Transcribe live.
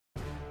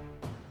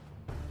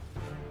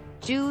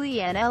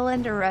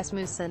Juliane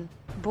Rasmussen,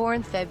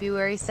 born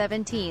February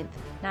 17,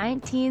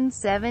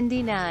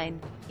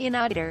 1979, in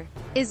Odder,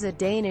 is a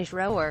Danish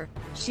rower.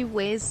 She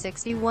weighs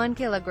 61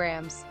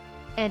 kilograms,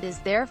 and is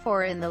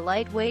therefore in the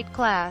lightweight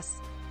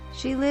class.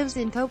 She lives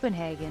in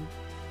Copenhagen.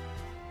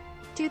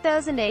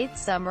 2008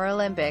 Summer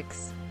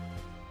Olympics.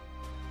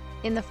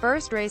 In the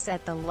first race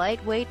at the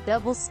lightweight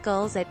double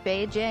sculls at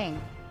Beijing,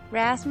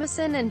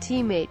 Rasmussen and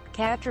teammate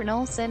Katrin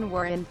Olsen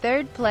were in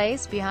third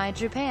place behind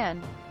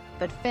Japan,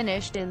 but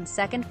finished in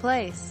second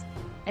place,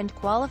 and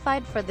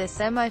qualified for the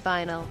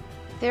semi-final.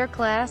 Their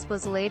class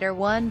was later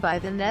won by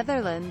the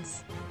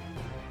Netherlands.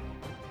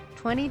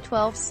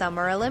 2012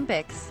 Summer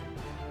Olympics.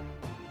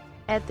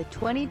 At the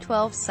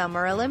 2012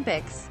 Summer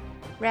Olympics,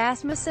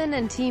 Rasmussen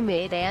and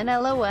teammate Anne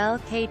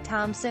Lolk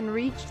Thompson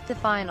reached the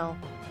final,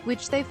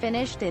 which they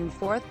finished in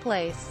fourth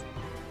place.